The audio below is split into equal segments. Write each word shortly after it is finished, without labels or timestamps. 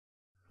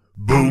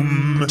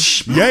boom.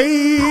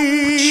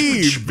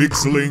 Yay,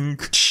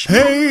 VikzeLink.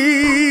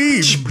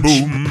 Hey,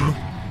 boom.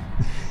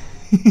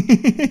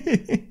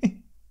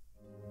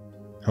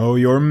 Oh,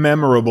 you're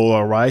memorable,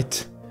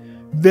 alright?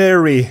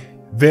 Very,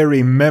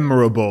 very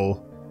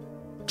memorable.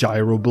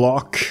 Gyro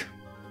Block.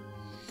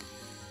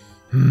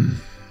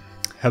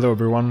 Hello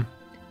everyone.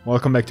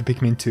 Welcome back to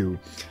Pikmin 2.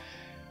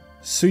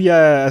 So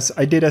yeah, as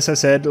I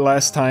said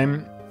last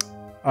time,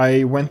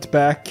 I went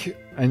back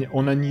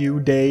on a new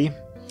day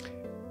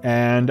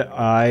and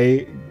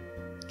I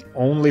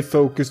only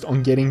focused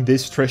on getting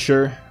this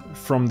treasure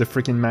from the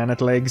freaking manat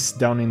legs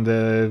down in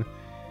the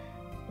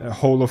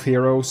Hole of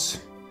Heroes.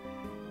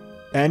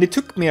 And it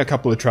took me a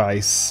couple of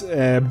tries,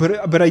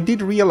 but I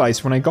did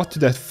realize when I got to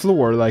that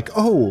floor, like,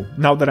 oh,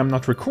 now that I'm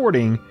not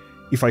recording,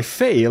 if I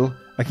fail,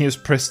 I can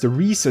just press the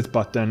reset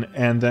button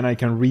and then I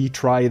can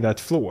retry that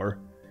floor.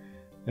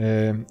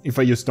 If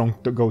I just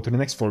don't go to the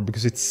next floor,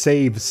 because it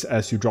saves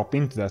as you drop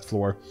into that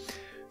floor.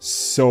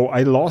 So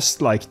I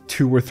lost like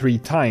 2 or 3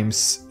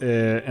 times,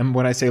 and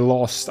when I say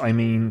lost, I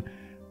mean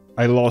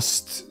I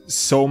lost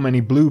so many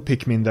blue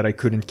Pikmin that I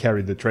couldn't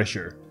carry the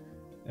treasure.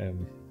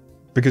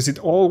 Because it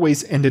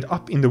always ended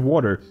up in the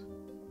water.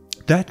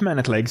 That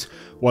manat legs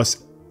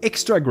was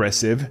extra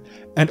aggressive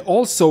and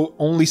also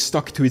only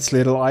stuck to its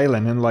little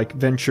island and like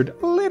ventured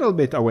a little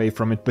bit away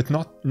from it, but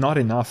not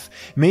enough.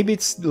 Maybe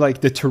it's like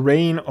the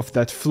terrain of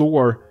that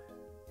floor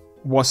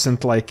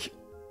wasn't like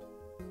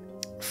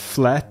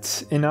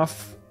flat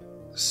enough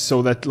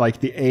so that like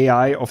the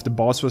AI of the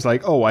boss was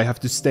like, oh, I have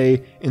to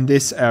stay in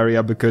this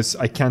area because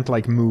I can't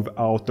like move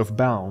out of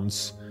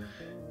bounds.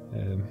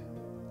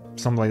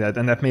 Something like that,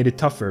 and that made it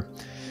tougher.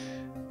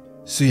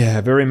 So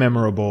yeah, very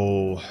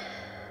memorable.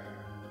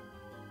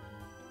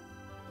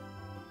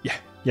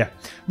 Yeah.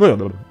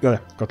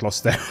 Got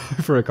lost there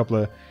for a couple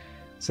of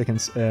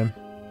seconds. The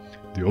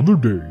other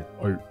day,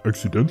 I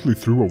accidentally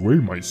threw away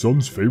my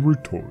son's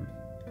favorite toy.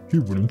 He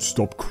wouldn't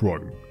stop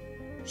crying.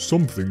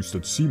 Some things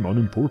that seem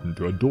unimportant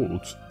to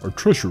adults are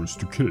treasures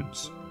to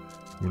kids.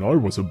 When I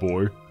was a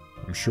boy,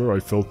 I'm sure I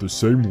felt the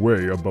same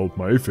way about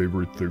my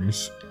favorite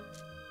things.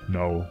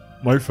 Now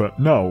my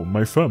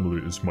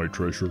family is my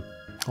treasure.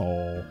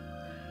 Oh.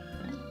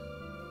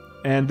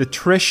 And the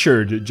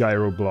treasured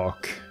gyro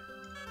block.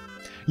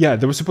 Yeah,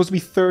 there was supposed to be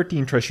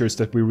 13 treasures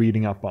that we're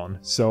reading up on,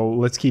 so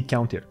let's keep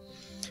count here.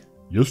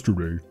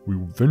 Yesterday, we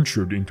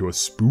ventured into a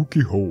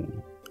spooky hole.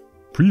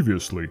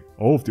 Previously,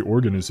 all of the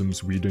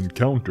organisms we'd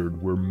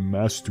encountered were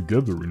massed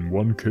together in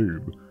one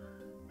cave.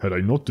 Had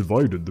I not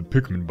divided the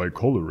Pikmin by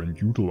color and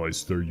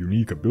utilized their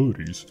unique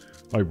abilities,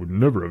 I would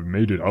never have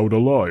made it out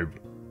alive.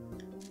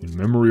 In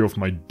memory of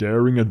my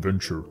daring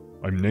adventure,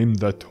 I've named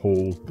that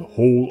hole the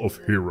Hole of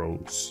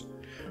Heroes.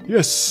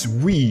 Yes,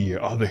 we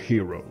are the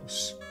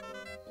heroes.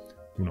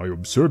 When I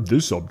observe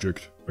this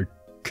object, I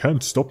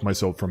can't stop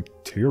myself from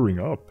tearing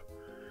up.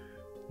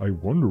 I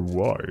wonder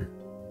why.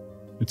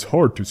 It's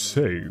hard to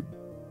say,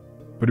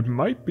 but it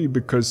might be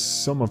because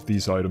some of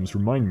these items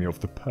remind me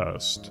of the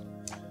past.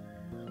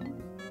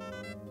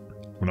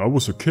 When I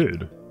was a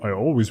kid, I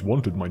always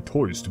wanted my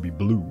toys to be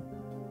blue.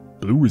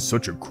 Blue is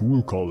such a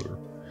cool color.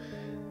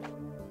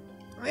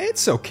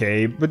 It's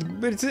okay, but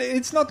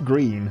it's not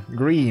green.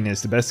 Green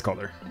is the best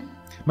color.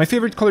 My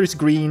favorite color is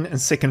green, and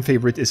second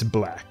favorite is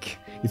black.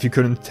 If you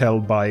couldn't tell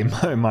by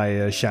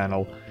my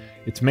channel.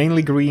 It's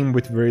mainly green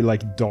with very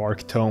like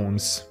dark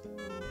tones.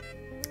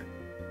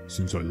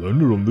 Since I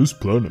landed on this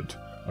planet,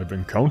 I've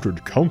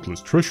encountered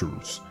countless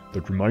treasures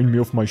that remind me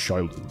of my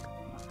childhood.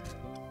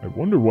 I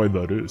wonder why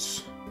that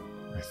is.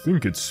 I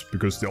think it's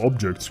because the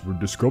objects we're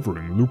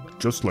discovering look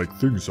just like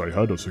things I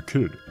had as a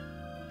kid.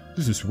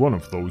 This is one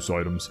of those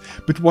items.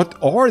 But what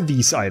are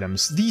these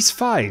items? These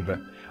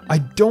 5? I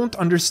don't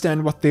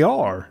understand what they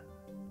are.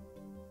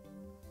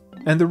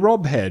 And the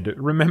Rob head,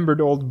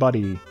 remembered old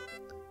buddy.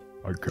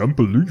 I can't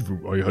believe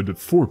I had the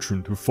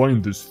fortune to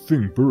find this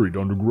thing buried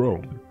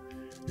underground.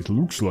 It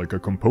looks like a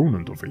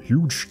component of a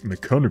huge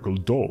mechanical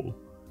doll.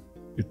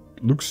 It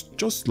looks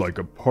just like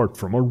a part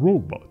from a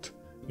robot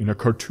in a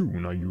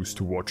cartoon I used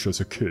to watch as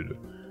a kid.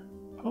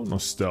 How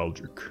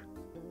nostalgic.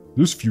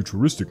 This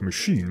futuristic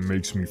machine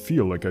makes me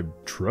feel like I've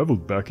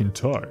traveled back in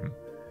time.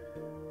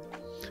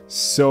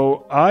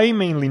 So I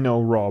mainly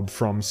know Rob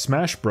from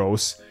Smash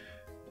Bros,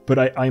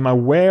 but I'm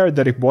aware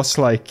that it was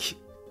like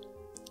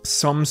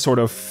some sort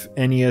of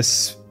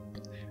NES,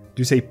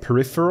 do you say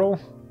peripheral?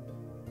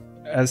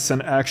 As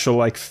an actual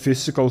like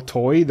physical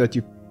toy that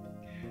you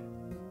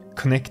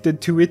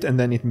connected to it and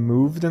then it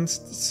moved and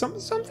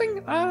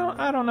something?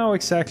 I don't know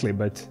exactly,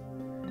 but...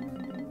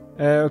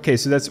 okay,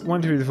 so that's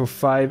 1, 2, 3, 4,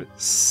 5,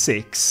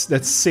 6.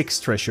 That's 6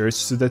 treasures,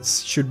 so that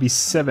should be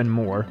 7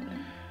 more.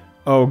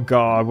 Oh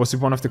god, was it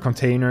one of the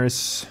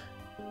containers?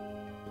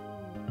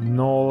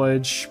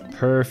 Knowledge,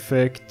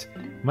 perfect.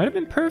 Might have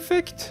been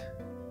perfect?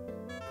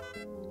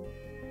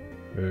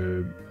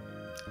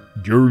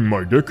 During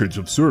my decades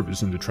of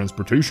service in the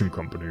transportation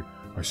company,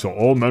 I saw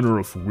all manner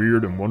of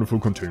weird and wonderful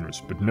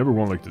containers, but never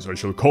one like this. I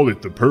shall call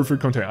it the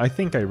perfect container. I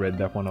think I read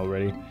that one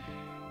already.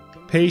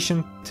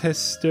 Patient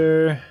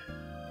tester...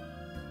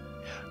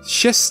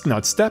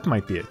 Chestnuts, that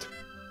might be it.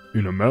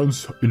 In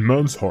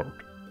man's heart,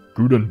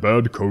 good and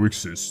bad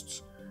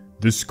coexists.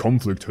 This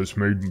conflict has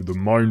made the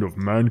mind of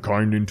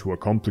mankind into a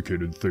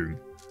complicated thing.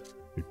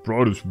 It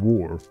brought us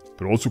war,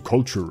 but also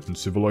culture and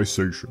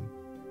civilization.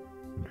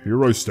 And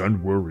here I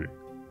stand worrying.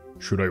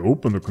 Should I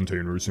open the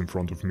containers in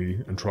front of me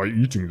and try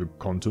eating the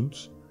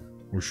contents?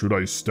 Or should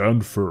I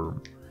stand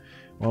firm?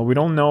 Well, we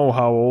don't know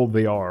how old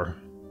they are.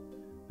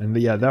 And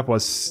yeah, that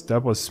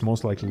was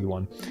most likely the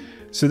one.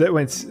 So that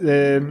went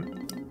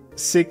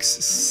 6,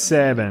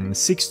 7,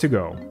 6 to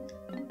go.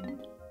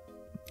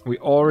 We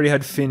already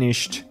had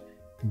finished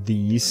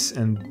these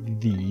and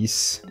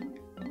these.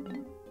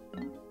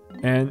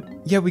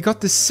 And yeah, we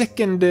got the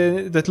second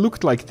that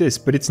looked like this,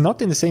 but it's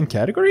not in the same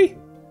category?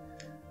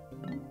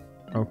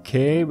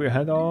 Okay, we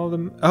had all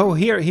them. Oh,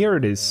 here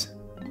it is.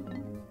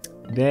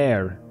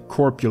 There,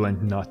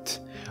 corpulent nut.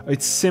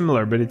 It's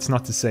similar, but it's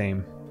not the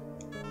same.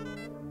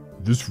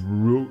 This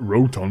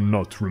rotund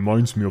nut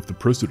reminds me of the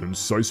president's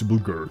sizable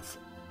girth.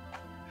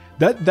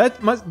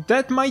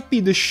 That might be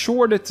the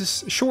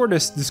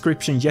shortest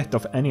description yet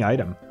of any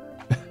item.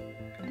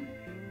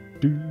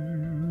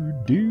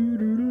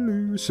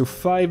 So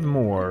 5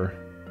 more.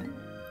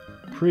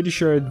 Pretty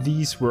sure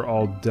these were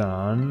all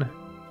done.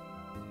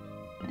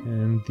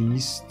 And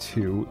these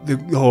 2.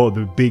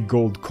 The big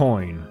gold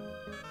coin.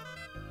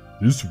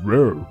 This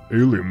rare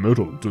alien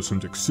metal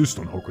doesn't exist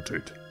on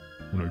Hocotate.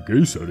 When I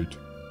gaze at it,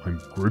 I'm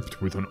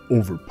gripped with an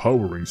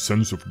overpowering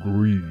sense of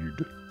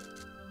greed.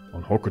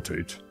 On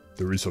Hocotate,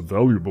 there is a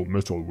valuable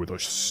metal with a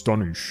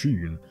stunning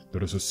sheen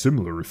that has a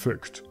similar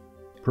effect.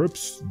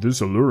 Perhaps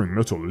this alluring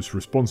metal is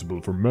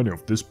responsible for many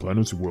of this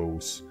planet's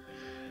woes.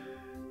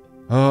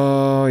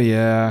 Oh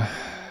yeah,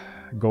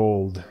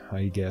 gold,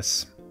 I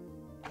guess.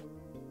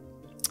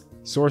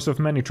 Source of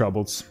many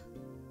troubles.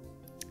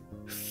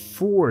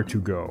 4 to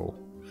go.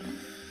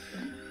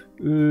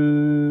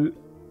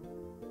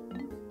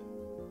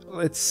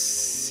 Let's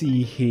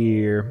see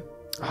here.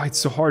 Oh, it's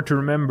so hard to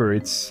remember.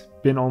 It's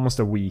been almost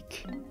a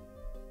week.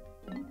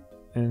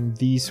 And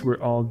these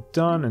were all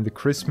done, and the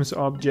Christmas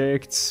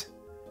objects.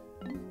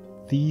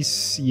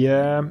 These,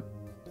 yeah.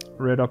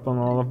 Read up on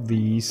all of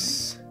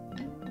these.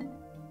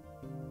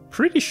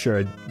 Pretty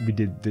sure we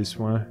did this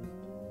one.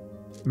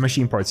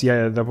 Machine parts,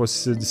 yeah, that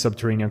was the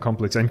Subterranean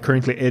Complex. I'm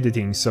currently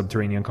editing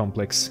Subterranean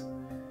Complex.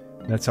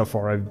 That's how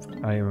far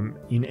I am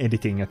in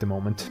editing at the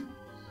moment.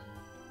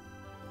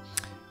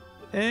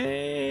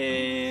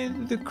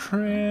 And the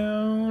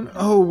crown.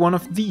 Oh, one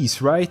of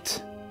these,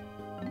 right?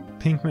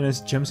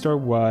 Pinkman's Gemstar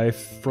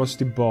Wife,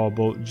 Frosty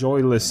Bauble,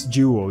 Joyless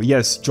Jewel.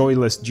 Yes,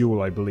 Joyless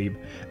Jewel, I believe.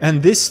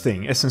 And this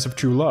thing, Essence of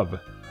True Love.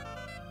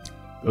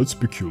 That's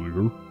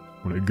peculiar.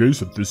 When I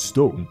gaze at this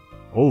stone,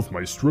 all of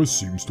my stress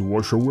seems to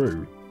wash away.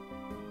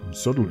 I'm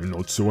suddenly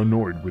not so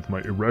annoyed with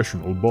my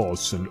irrational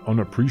boss and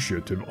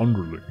unappreciative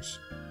underlings.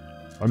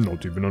 I'm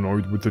not even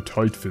annoyed with the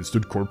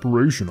tight-fisted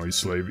corporation I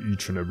slave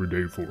each and every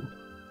day for.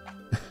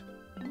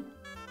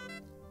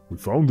 We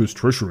found this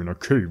treasure in a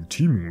cave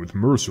teeming with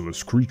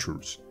merciless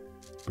creatures.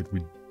 But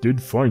we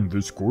did find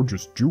this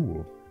gorgeous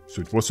jewel,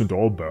 so it wasn't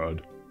all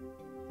bad.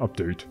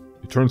 Update.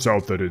 It turns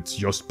out that it's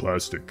just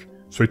plastic,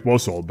 so it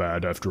was all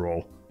bad after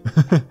all.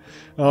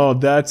 Oh,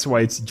 that's why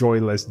it's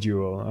Joyless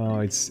Jewel. Oh,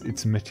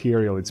 it's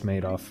material it's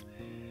made of.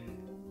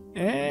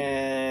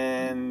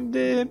 And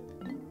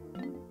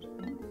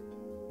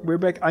we're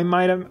back.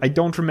 I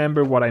don't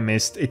remember what I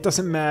missed. It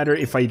doesn't matter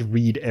if I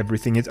read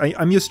everything.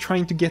 I'm just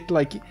trying to get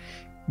like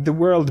the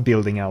world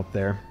building out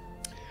there.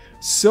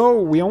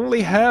 So we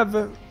only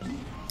have,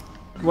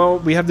 well,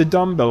 we have the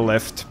dumbbell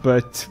left,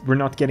 but we're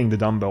not getting the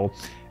dumbbell.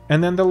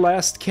 And then the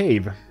last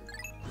cave.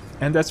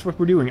 And that's what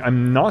we're doing.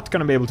 I'm not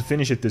gonna be able to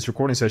finish it this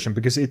recording session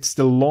because it's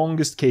the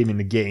longest cave in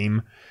the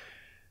game.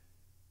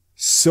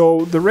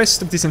 So the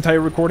rest of this entire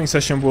recording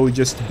session will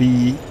just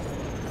be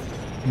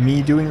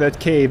me doing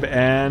that cave,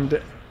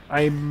 and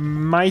I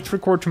might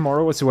record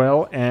tomorrow as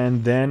well,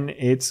 and then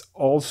it's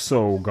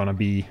also gonna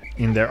be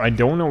in there. I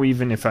don't know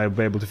even if I'll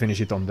be able to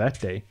finish it on that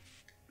day.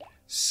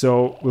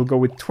 So we'll go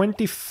with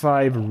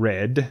 25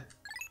 red,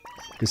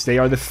 because they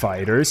are the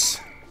fighters,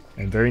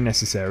 and very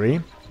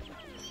necessary.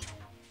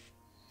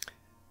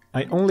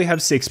 I only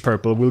have 6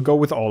 purple. We'll go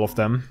with all of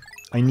them.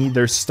 I need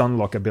their stun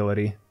lock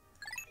ability.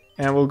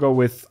 And we'll go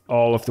with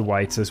all of the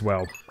whites as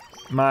well.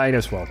 Might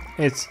as well.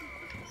 It's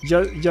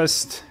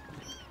just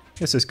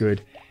as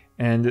good.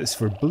 And as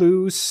for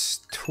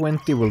blues,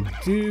 20 will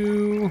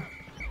do.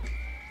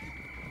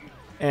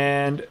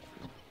 And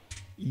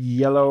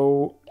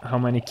yellow, how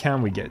many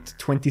can we get?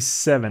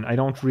 27. I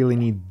don't really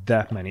need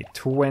that many.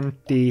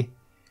 20.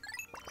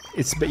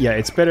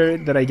 It's better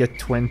that I get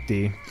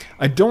 20.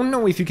 I don't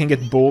know if you can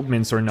get bulb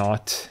mints or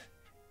not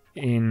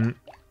in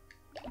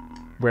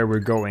where we're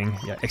going.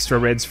 Yeah, extra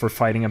reds for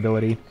fighting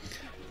ability.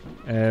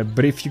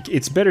 But if you,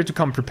 it's better to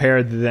come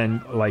prepared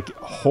than like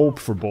hope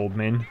for bulb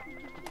min.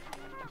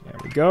 There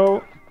we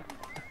go.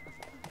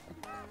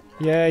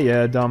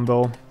 Yeah,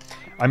 dumbbell.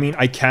 I mean,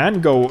 I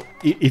can go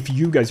if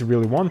you guys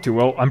really want to.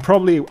 Well,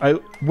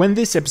 when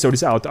this episode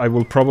is out, I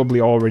will probably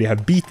already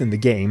have beaten the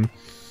game.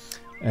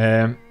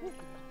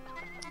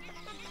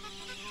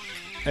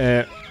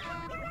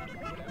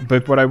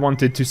 But what I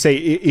wanted to say,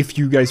 if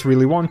you guys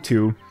really want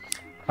to,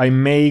 I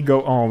may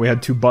go... Oh, we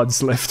had 2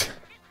 buds left.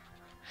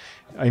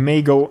 I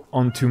may go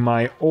onto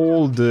my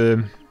old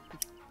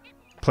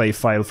play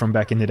file from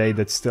back in the day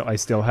that I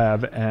still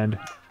have, and...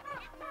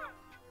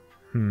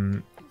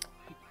 And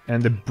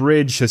the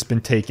bridge has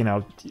been taken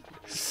out.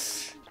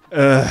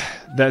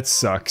 That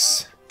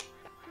sucks.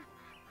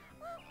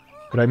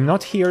 But I'm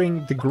not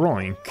hearing the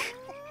groink.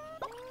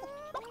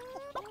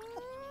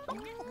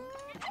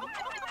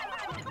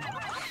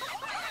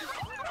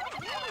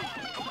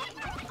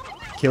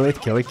 Kill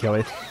it, kill it, kill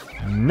it.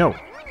 No!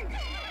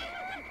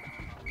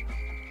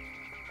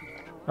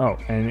 Oh,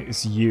 and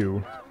it's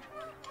you.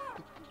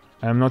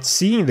 I'm not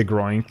seeing the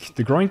groink.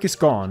 The groink is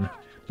gone.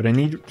 But I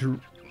need to...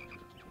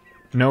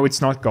 No,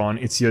 it's not gone.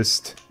 It's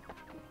just...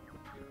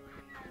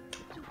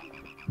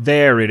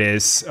 There it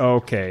is.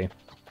 Okay.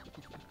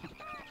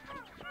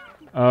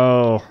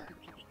 Oh.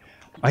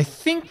 I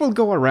think we'll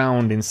go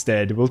around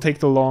instead. We'll take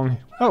the long...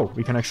 Oh,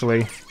 we can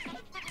actually...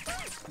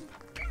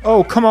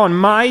 Oh, come on,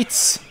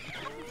 mites!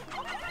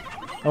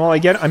 Oh,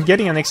 well, I'm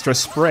getting an extra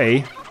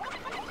spray.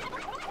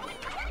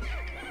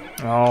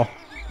 Oh.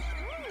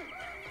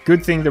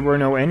 Good thing there were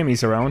no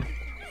enemies around.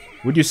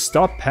 Would you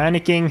stop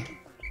panicking?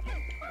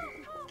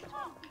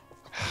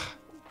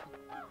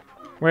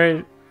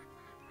 Where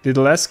did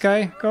the last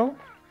guy go?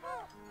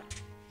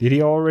 Did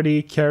he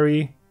already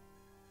carry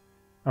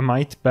a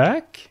mite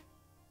back?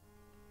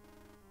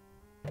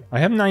 I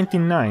have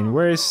 99.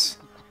 Where is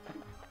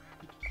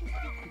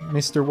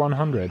Mr.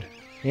 100?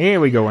 Here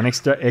we go, an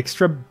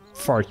extra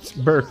fart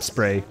burp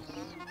spray.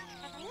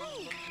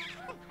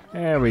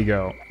 There we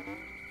go.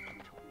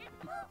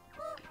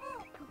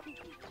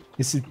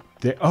 Is it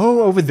there?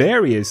 Oh, over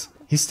there he is.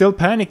 He's still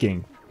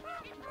panicking.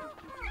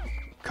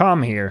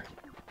 Come here.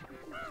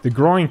 The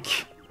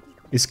groink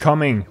is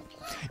coming.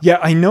 Yeah,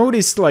 I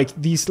noticed like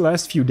these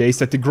last few days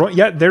that the groink...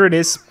 Yeah, there it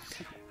is.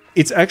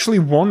 It actually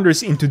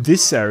wanders into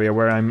this area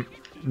where I'm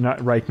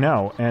not right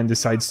now and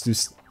decides to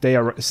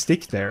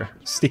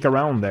stick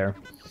around there.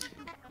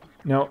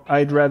 No,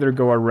 I'd rather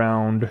go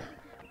around.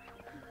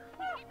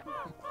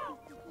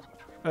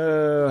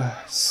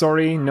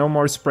 Sorry, no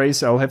more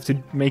sprays. I'll have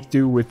to make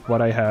do with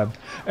what I have.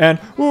 And,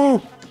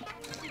 ooh!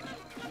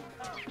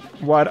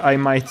 What I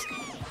might...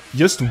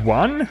 Just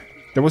one?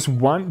 There was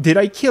one... Did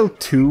I kill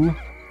 2?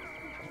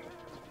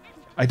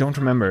 I don't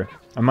remember.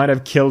 I might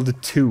have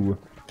killed 2.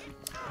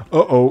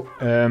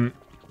 Uh-oh,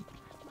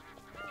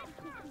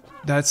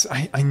 That's...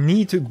 I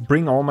need to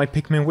bring all my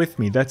Pikmin with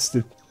me. That's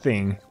the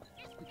thing.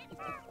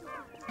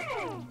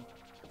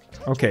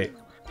 Okay.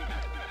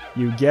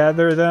 You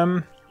gather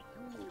them.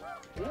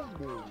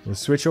 We'll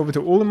switch over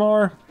to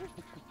Olimar.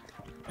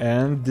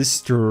 And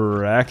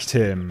distract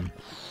him.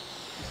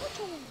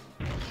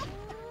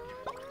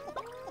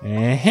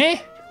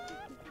 Eh-heh.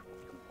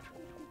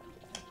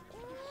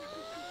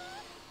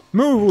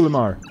 Move,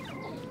 Olimar.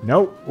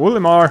 No,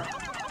 Olimar.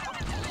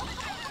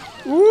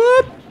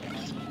 Whoop.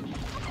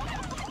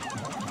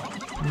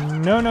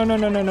 No, no, no,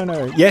 no, no, no,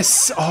 no.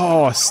 Yes!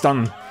 Oh,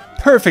 stun.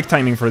 Perfect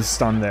timing for the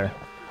stun there.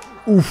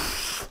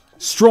 Oof.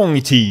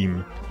 Strong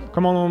team.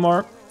 Come on,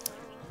 Olimar.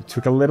 It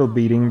took a little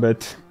beating,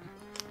 but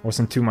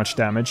wasn't too much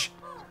damage.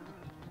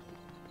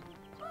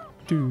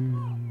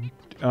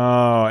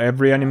 Oh,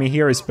 every enemy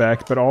here is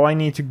back, but all I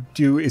need to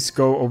do is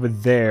go over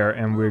there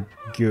and we're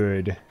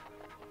good.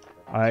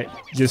 I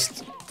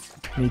just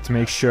need to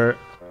make sure...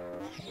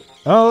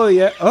 Oh,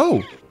 yeah.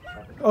 Oh!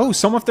 Oh,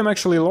 some of them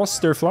actually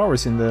lost their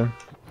flowers in the...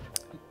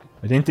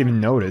 I didn't even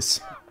notice.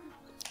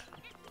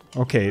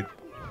 Okay.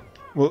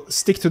 Well,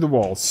 stick to the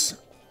walls.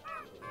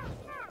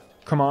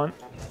 Come on.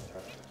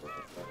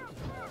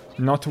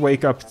 Not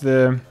wake up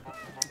the...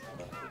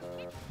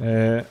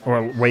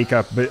 or wake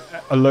up, but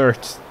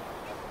alert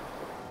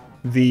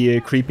the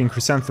creeping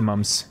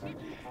chrysanthemums.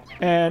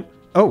 And...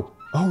 Oh!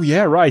 Oh,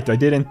 yeah, right. I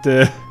didn't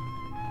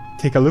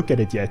take a look at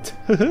it yet.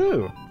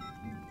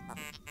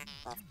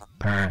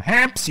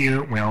 Perhaps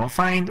you will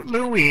find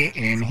Louie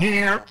in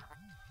here.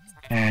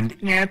 And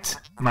yet,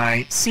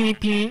 my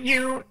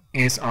CPU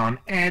is on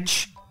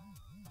edge.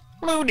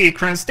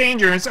 Ludicrous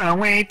dangers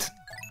await.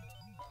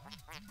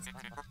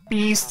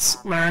 Beasts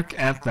lurk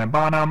at the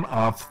bottom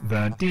of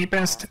the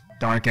deepest,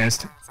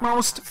 darkest,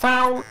 most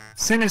foul,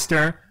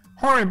 sinister,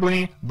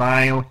 horribly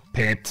vile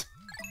pit.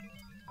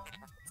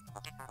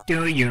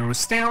 Do you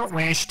still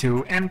wish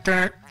to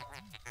enter?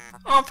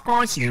 Of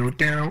course you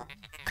do.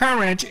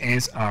 Courage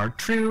is our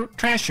true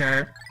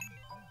treasure.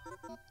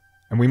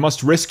 And we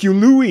must rescue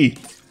Louie!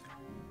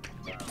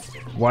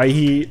 Why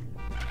he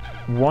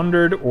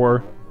wandered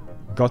or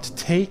got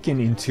taken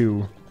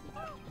into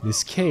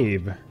this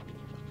cave,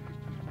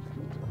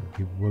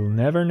 we will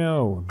never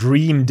know.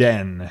 Dream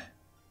Den.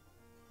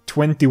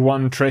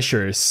 21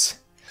 treasures.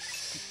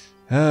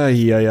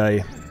 Ay, ay,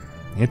 ay.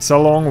 It's a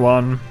long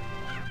one.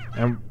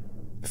 And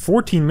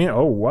 14 minutes.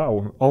 Oh,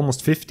 wow.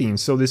 Almost 15.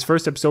 So this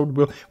first episode,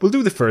 we'll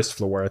do the first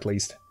floor at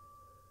least.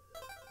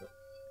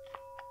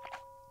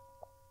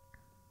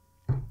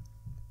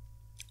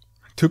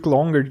 took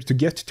longer to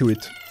get to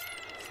it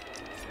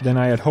than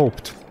I had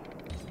hoped.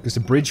 Because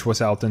the bridge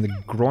was out and the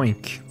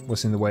groink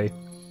was in the way.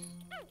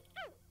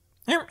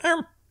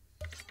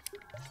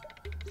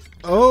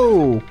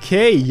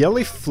 Okay,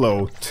 jelly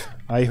float.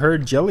 I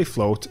heard jelly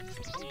float.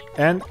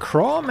 And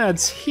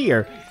crawmads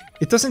here.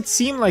 It doesn't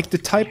seem like the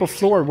type of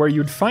floor where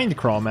you'd find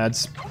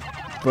crawmads.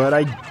 But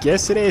I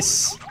guess it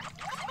is.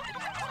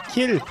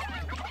 Kill.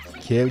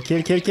 Kill,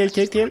 kill, kill, kill,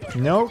 kill, kill.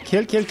 No,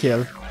 kill, kill,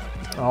 kill.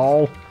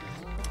 Oh.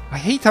 I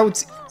hate how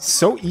it's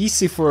so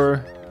easy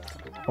for...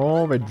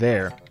 Over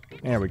there.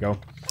 There we go.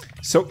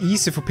 So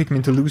easy for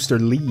Pikmin to lose their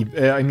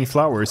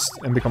flowers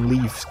and become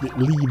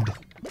leaved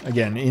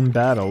again in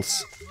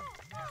battles.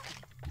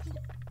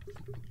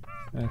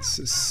 That's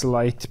a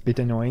slight bit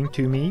annoying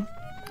to me.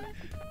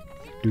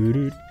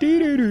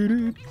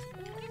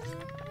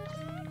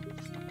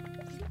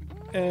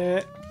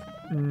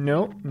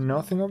 No,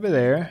 nothing over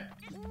there.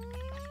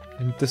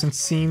 And it doesn't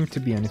seem to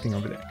be anything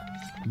over there.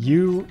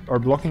 You are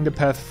blocking the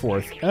path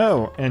forth.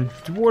 Oh, and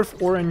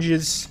dwarf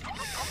oranges.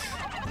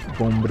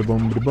 Boom, ba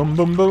boom, ba boom,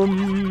 boom,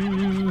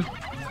 boom.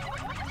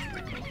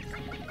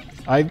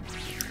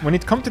 When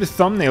it comes to the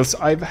thumbnails,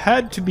 I've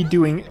had to be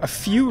doing a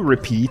few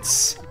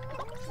repeats.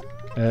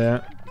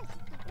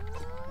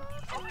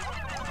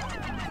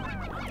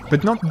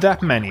 But not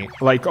that many,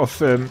 like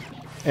of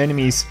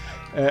enemies.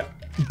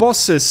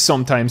 Bosses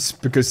sometimes,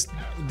 because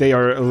they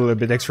are a little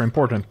bit extra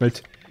important,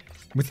 but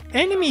with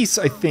enemies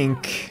I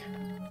think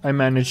I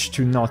managed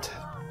to not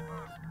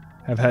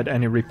have had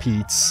any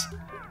repeats.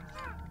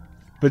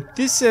 But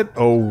this...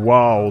 oh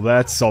wow,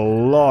 that's a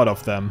lot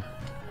of them.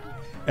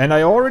 And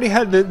I already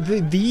had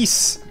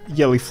these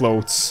jelly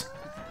floats.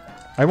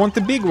 I want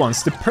the big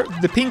ones,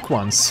 the pink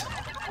ones.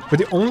 But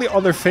the only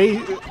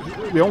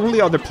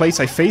other place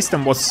I faced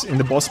them was in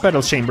the boss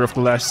battle chamber of the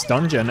last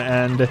dungeon,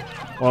 and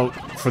well,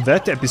 for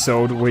that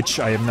episode, which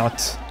I have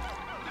not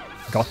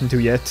gotten to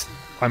yet,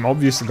 I'm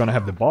obviously gonna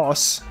have the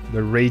boss,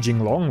 the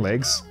Raging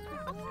Longlegs.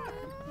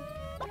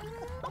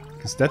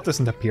 Because that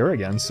doesn't appear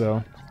again,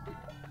 so...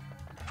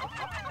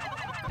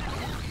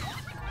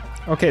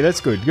 Okay,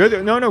 that's good.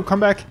 Good. No, no, come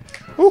back.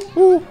 Ooh,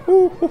 ooh,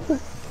 ooh, ooh, ooh.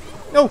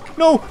 No,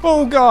 no,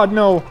 oh god,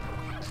 no.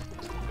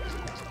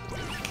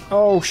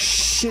 Oh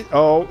shit.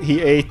 Oh,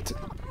 he ate.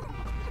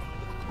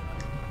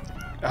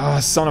 Ah,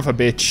 son of a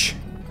bitch.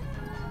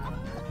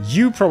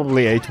 You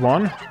probably ate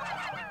one.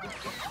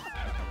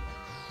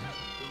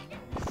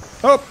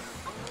 Oh!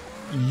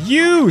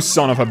 You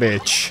son of a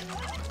bitch!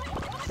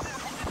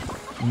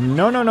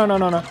 No, no, no, no,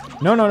 no, no.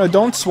 No, no, no,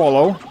 don't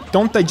swallow.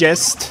 Don't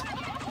digest.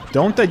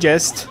 Don't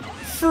digest.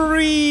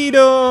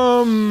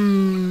 Freedom!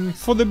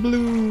 For the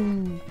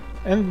blue.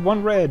 And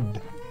one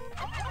red.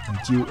 And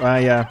you,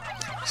 yeah.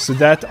 So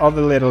that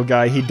other little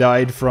guy, he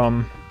died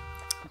from...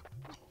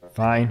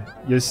 Fine,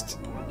 just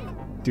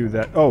do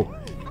that. Oh,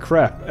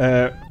 crap.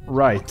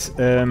 Right.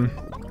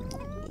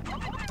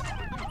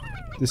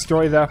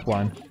 Destroy that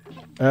one.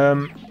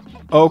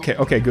 Okay,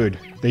 okay, good.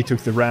 They took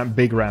the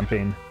big ramp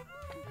in.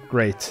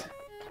 Great.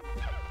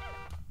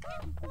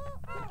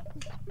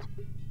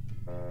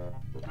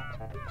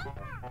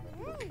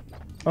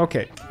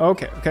 Okay,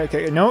 okay, okay,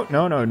 okay. No,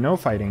 no, no, no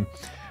fighting.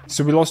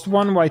 So we lost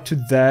one white to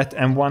that,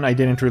 and one I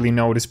didn't really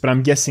notice, but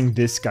I'm guessing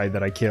this guy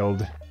that I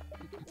killed.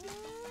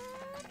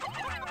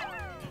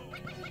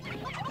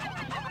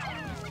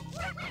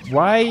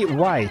 Why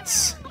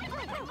whites?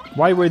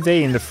 Why were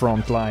they in the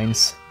front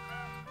lines?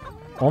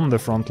 On the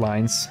front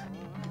lines.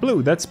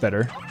 Blue, that's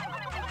better.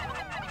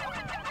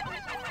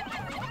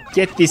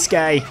 Get this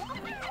guy!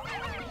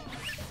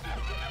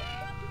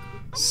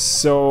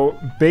 So,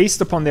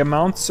 based upon the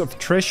amounts of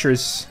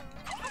treasures...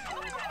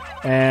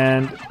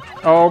 And...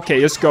 Oh, okay,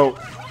 just go.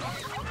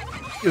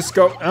 Just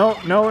go. Oh,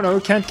 no, no,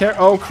 can't care.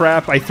 Oh,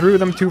 crap, I threw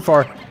them too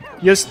far.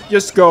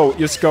 Just go,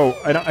 just go.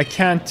 I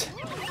can't...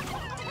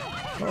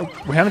 Oh,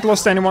 we haven't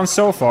lost anyone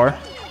so far.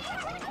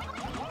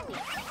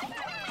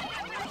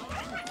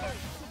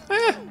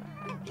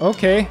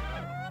 Okay.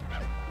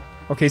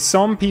 Okay,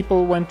 some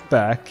people went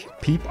back.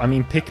 I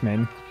mean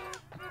Pikmin.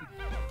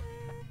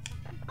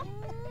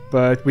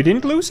 But we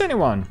didn't lose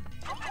anyone.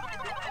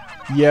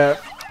 Yeah,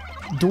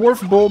 dwarf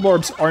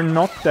bulbarbs are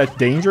not that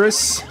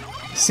dangerous.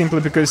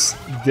 Simply because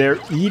their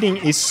eating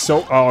is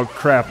so... Oh,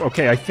 crap.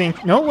 Okay, I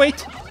think... No,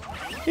 wait.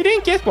 You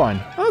didn't get one.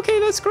 Okay,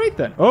 that's great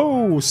then.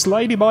 Oh,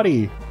 slidey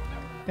body.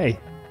 Hey.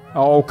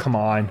 Oh, come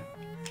on.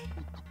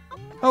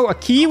 Oh, a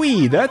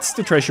kiwi. That's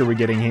the treasure we're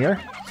getting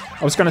here.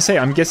 I was gonna say,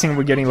 I'm guessing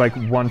we're getting like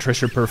one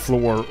treasure per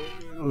floor,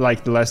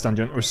 like the last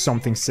dungeon, or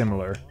something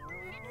similar.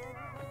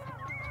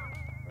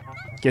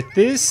 Get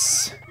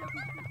this.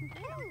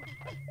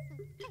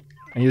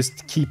 And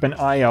just keep an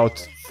eye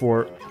out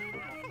for...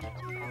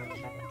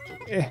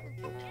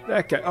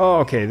 that guy. Oh,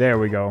 okay, there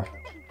we go.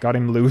 Got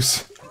him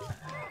loose.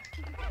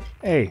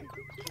 Hey.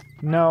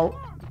 Now...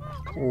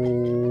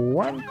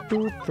 1,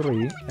 2,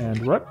 3,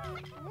 and what?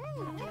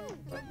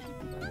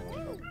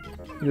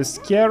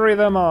 Just carry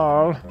them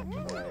all.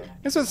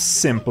 It's a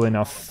simple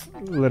enough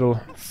little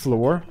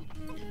floor.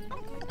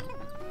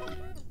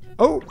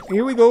 Oh,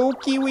 here we go,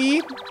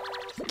 kiwi!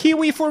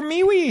 Kiwi for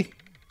MeWe!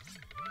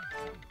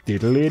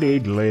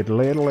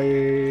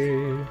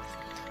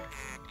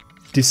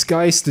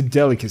 Disguised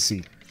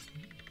delicacy.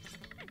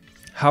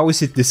 How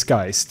is it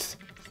disguised?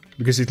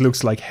 Because it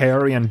looks like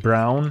hairy and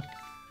brown.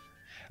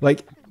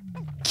 Like,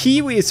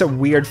 kiwi is a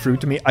weird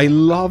fruit to me. I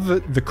love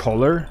the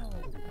color.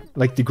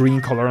 Like the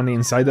green color on the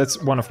inside.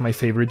 That's one of my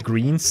favorite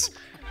greens.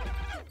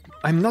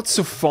 I'm not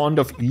so fond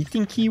of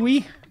eating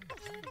kiwi.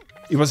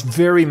 It was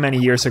very many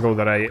years ago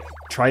that I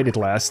tried it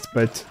last,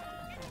 but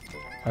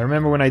I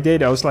remember when I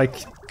did, I was like,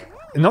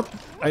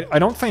 I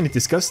don't find it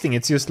disgusting,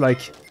 it's just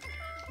like,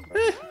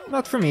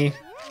 not for me.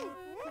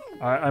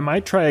 I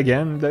might try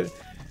again.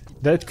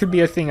 That could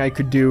be a thing I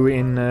could do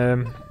in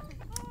a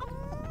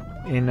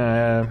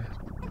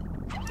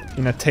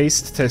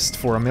taste test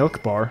for a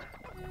milk bar.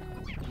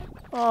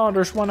 Oh,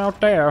 there's one out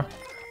there.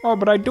 Oh,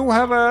 but I do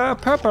have a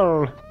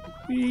purple.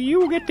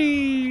 You get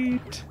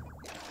it.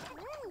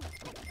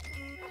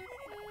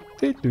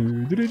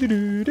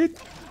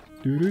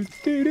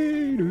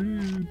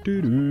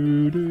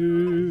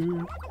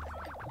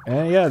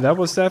 And yeah, that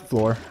was that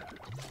floor.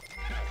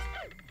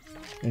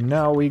 And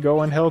now we go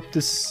and help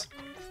the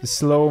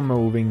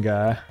slow-moving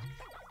guy.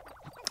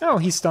 Oh,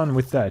 he's done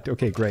with that.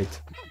 Okay,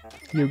 great.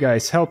 You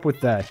guys help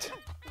with that.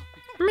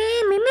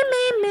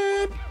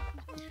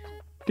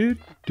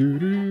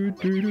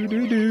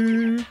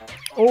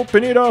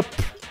 Open it up.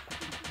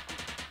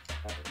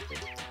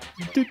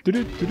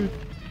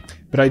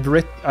 But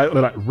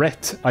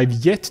I've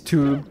yet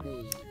to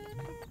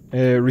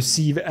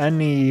receive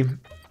any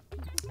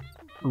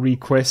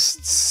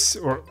requests,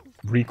 or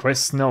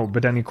requests, no,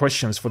 but any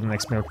questions for the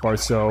next milk bar,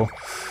 so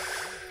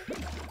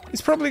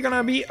it's probably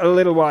gonna be a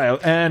little while.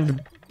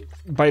 And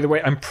by the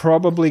way, I'm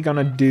probably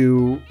gonna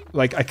do,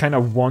 like, I kind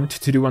of want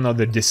to do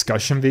another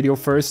discussion video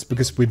first,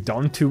 because we've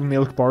done 2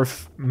 milk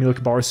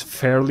bars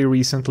fairly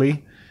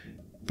recently,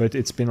 but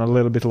it's been a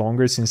little bit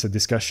longer since a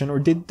discussion. Or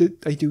did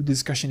I do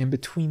discussion in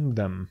between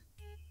them?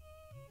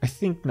 I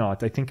think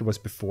not. I think it was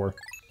before.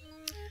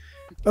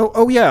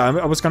 Oh yeah,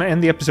 I was gonna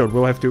end the episode.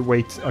 We'll have to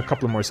wait a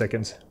couple more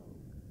seconds.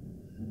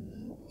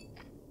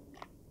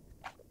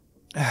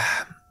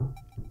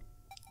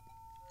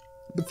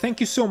 But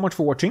thank you so much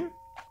for watching.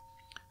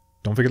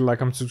 Don't forget to like,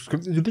 comment,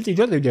 subscribe.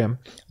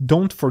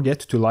 Don't forget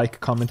to like,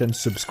 comment, and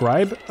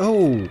subscribe.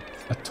 Oh,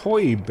 a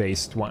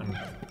toy-based one.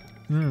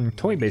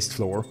 Toy-based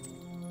floor.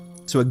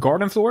 So a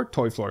garden floor,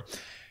 toy floor.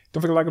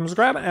 Don't forget to like and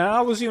subscribe, and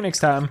I will see you next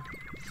time.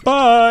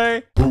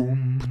 Bye!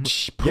 Boom,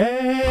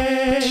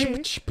 yay!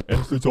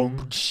 Äntligen sång.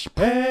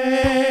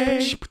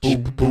 Hey!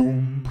 Boom,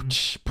 boom,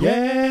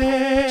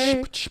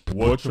 yay!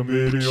 Watch some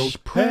videos.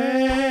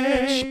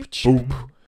 Hey! Boom.